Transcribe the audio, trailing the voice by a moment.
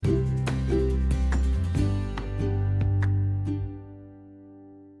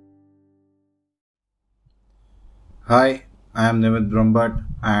Hi, I am Nimit Brahmbhatt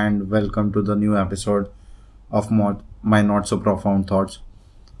and welcome to the new episode of my Not So Profound Thoughts.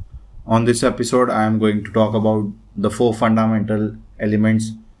 On this episode, I am going to talk about the four fundamental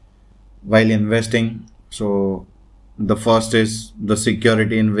elements while investing. So, the first is the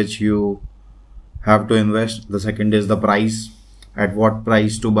security in which you have to invest, the second is the price, at what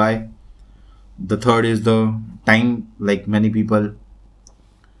price to buy, the third is the time, like many people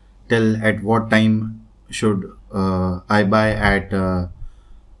tell at what time should I buy at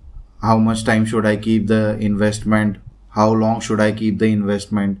how much time should I keep the investment, how long should I keep the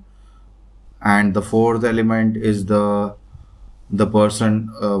investment, and the fourth element is the person,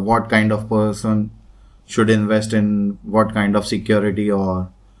 what kind of person should invest in what kind of security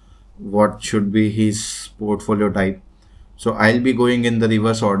or what should be his portfolio type. So I'll be going in the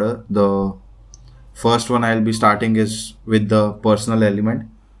reverse order. The first one I'll be starting is with the personal element.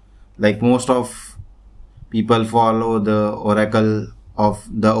 Like most of people follow the oracle of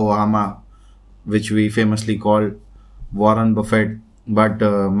the Omaha, which we famously call Warren Buffett. But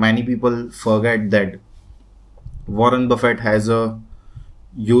many people forget that Warren Buffett has a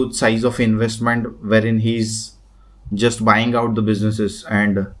huge size of investment wherein he's just buying out the businesses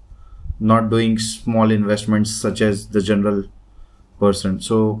and not doing small investments such as the general person.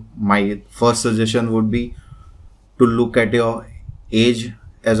 So my first suggestion would be to look at your age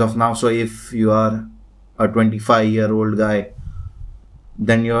as of now. So if you are a 25-year-old guy,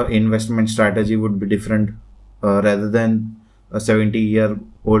 then your investment strategy would be different rather than a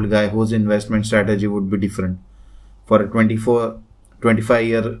 70-year-old guy whose investment strategy would be different. For a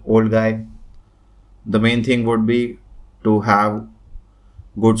 25-year-old guy, the main thing would be to have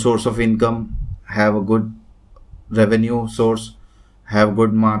good source of income, have a good revenue source, have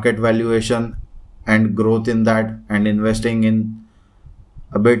good market valuation and growth in that, and investing in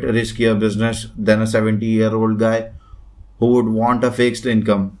a bit riskier business than a 70-year-old guy who would want a fixed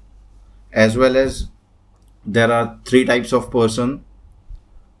income. As well as there are three types of person.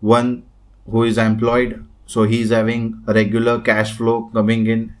 One who is employed, so he is having a regular cash flow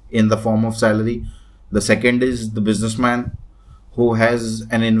coming in the form of salary. The second is the businessman who has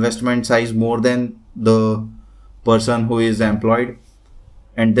an investment size more than the person who is employed.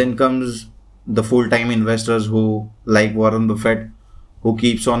 And then comes the full-time investors who, like Warren Buffett, who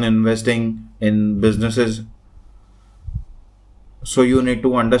keeps on investing in businesses. So you need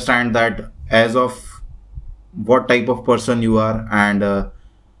to understand that as of what type of person you are and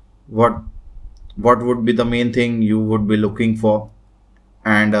what would be the main thing you would be looking for.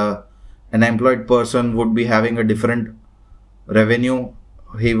 And an employed person would be having a different revenue.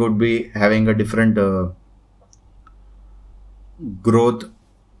 He would be having a different growth,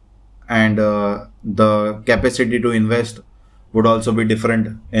 and the capacity to invest would also be different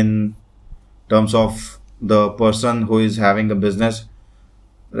in terms of the person who is having a business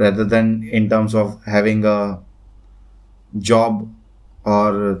rather than in terms of having a job,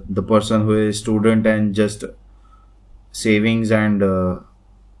 or the person who is student and just savings and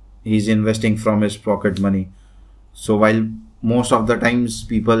he's investing from his pocket money. So while most of the times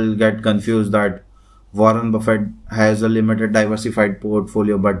people get confused that Warren Buffett has a limited diversified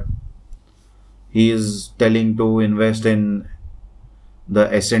portfolio, but he is telling to invest in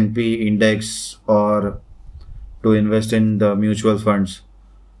the S&P index or to invest in the mutual funds,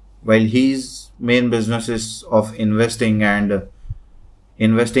 while his main business is of investing and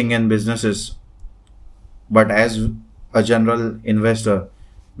investing in businesses. But as a general investor,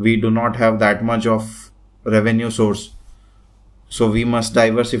 we do not have that much of revenue source, so we must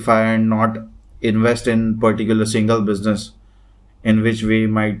diversify and not invest in particular single business in which we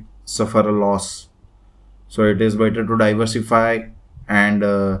might suffer a loss. So it is better to diversify, and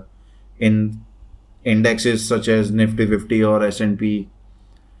in indexes such as Nifty 50 or S&P,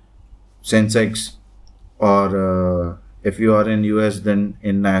 Sensex, or if you are in US, then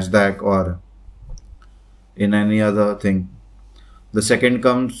in Nasdaq or in any other thing. The second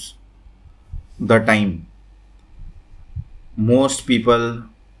comes the time. Most people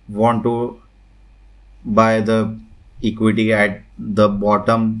want to buy the equity at the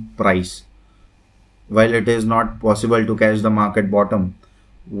bottom price. While it is not possible to catch the market bottom,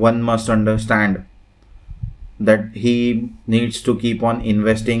 one must understand that he needs to keep on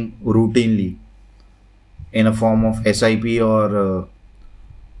investing routinely in a form of SIP or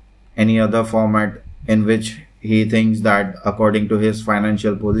any other format in which he thinks that according to his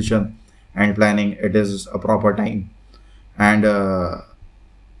financial position and planning, it is a proper time, and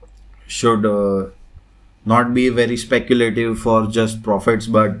should not be very speculative for just profits,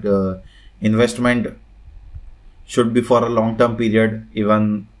 but investment should be for a long term period.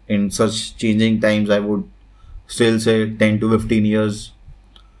 Even in such changing times, I would still say 10 to 15 years,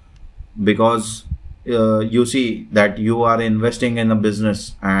 because you see that you are investing in a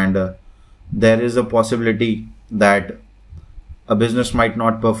business, and there is a possibility that a business might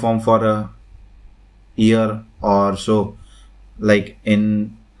not perform for a year or so. Like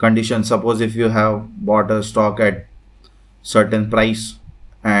in conditions, suppose if you have bought a stock at certain price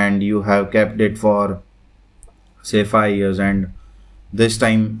and you have kept it for say 5 years, and this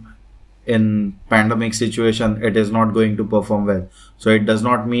time in pandemic situation it is not going to perform well, so it does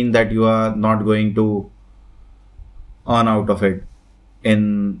not mean that you are not going to earn out of it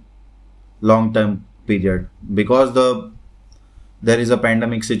in long term period. Because there is a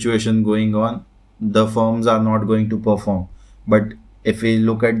pandemic situation going on, the firms are not going to perform. But if we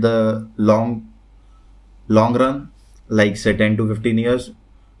look at the long run, like say 10 to 15 years,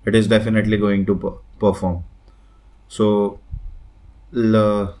 it is definitely going to perform. So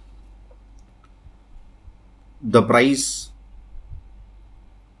the price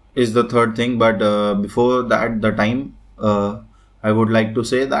is the third thing. But before that, the time, I would like to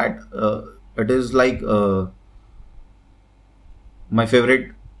say that it is like my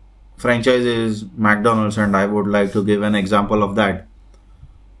favorite franchise is McDonald's, and I would like to give an example of that.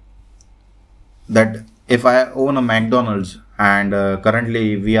 That if I own a McDonald's, and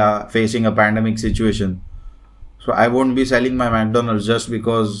currently we are facing a pandemic situation, so I won't be selling my McDonald's just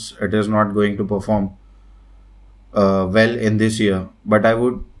because it is not going to perform well in this year. But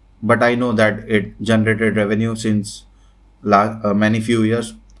I know that it generated revenue since many few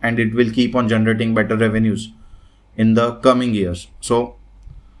years, and it will keep on generating better revenues in the coming years. So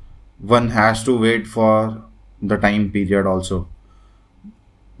one has to wait for the time period also.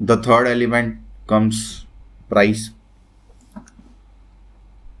 The third element comes price.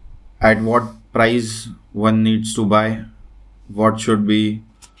 At what price one needs to buy? What should be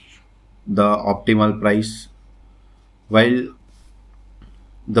the optimal price? While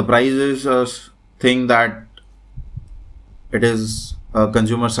the price is a thing that it is a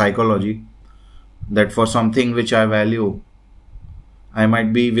consumer psychology, that for something which I value, I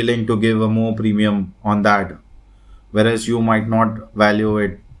might be willing to give a more premium on that, whereas you might not value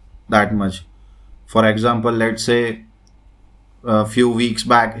it that much. For example, let's say a few weeks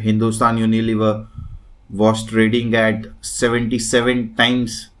back, Hindustan Unilever was trading at 77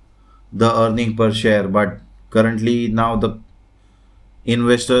 times the earning per share, but currently now the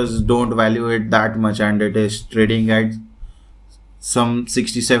investors don't value it that much, and it is trading at some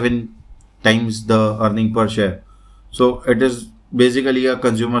 67 times the earning per share. So it is basically a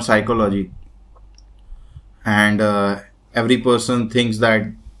consumer psychology, and every person thinks that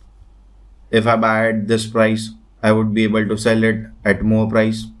if I buy at this price, I would be able to sell it at more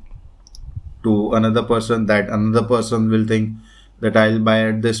price to another person. That another person will think that I'll buy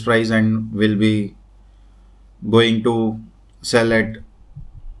at this price and will be going to sell at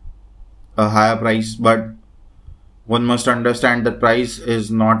a higher price. But one must understand that price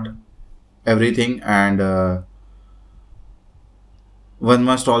is not everything, and one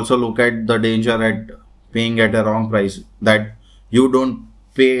must also look at the danger at paying at a wrong price, that you don't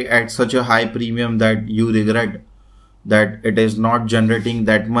pay at such a high premium that you regret that it is not generating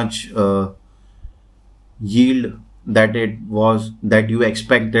that much yield that you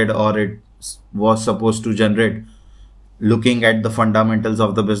expected or it was supposed to generate, looking at the fundamentals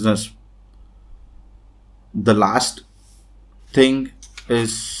of the business. The last thing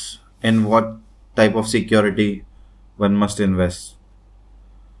is in what type of security one must invest.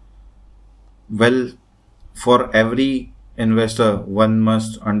 Well, for every investor, one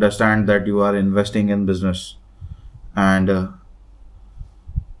must understand that you are investing in business, and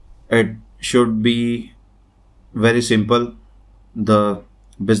it should be very simple. The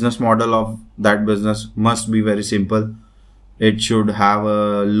business model of that business must be very simple. It should have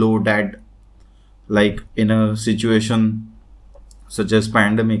a low debt. Like in a situation such as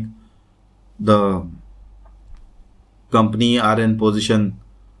pandemic, the company are in position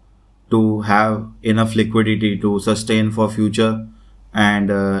to have enough liquidity to sustain for future, and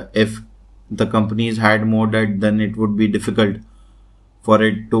if the companies had more debt, then it would be difficult for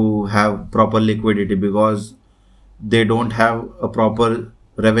it to have proper liquidity, because they don't have a proper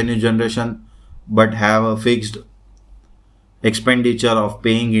revenue generation but have a fixed expenditure of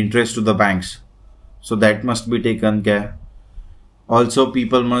paying interest to the banks. So that must be taken care. Also,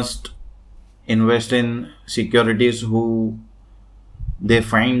 people must invest in securities who they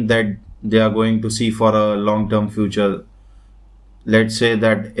find that they are going to see for a long-term future. Let's say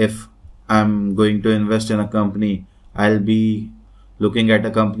that if I'm going to invest in a company, I'll be looking at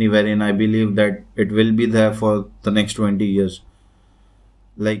a company wherein I believe that it will be there for the next 20 years.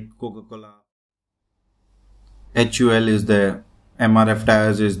 Like Coca-Cola. HUL is there, MRF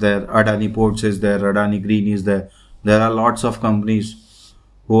Tires is there, Adani Ports is there, Adani Green is there. There are lots of companies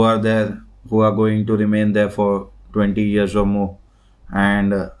who are there, who are going to remain there for 20 years or more,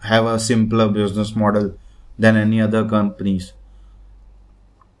 and have a simpler business model than any other companies.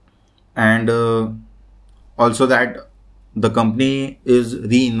 And also that the company is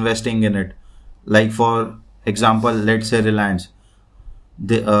reinvesting in it. Like for example, let's say Reliance.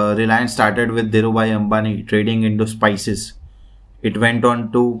 Reliance started with Dhirubhai Ambani trading into spices. It went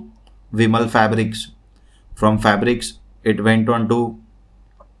on to Vimal Fabrics. From fabrics, it went on to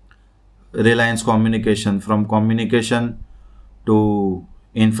Reliance Communication. From communication to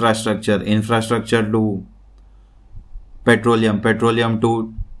infrastructure to petroleum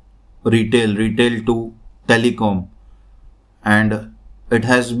to retail to telecom, and it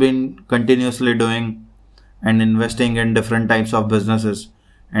has been continuously doing and investing in different types of businesses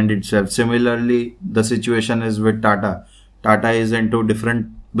and itself. Similarly, the situation is with Tata. Tata is into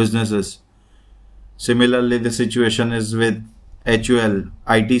different businesses. Similarly, the situation is with HUL,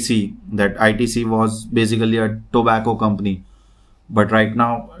 ITC. That ITC was basically a tobacco company, but right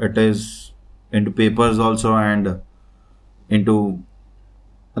now it is into papers also and into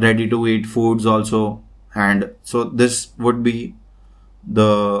ready to eat foods also. And so this would be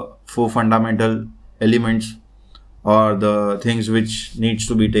the four fundamental elements or the things which needs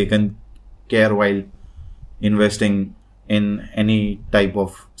to be taken care while investing in any type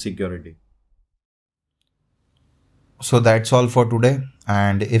of security. So that's all for today.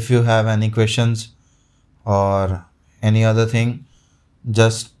 And if you have any questions or any other thing,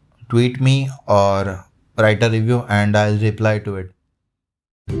 just tweet me or write a review and I'll reply to it.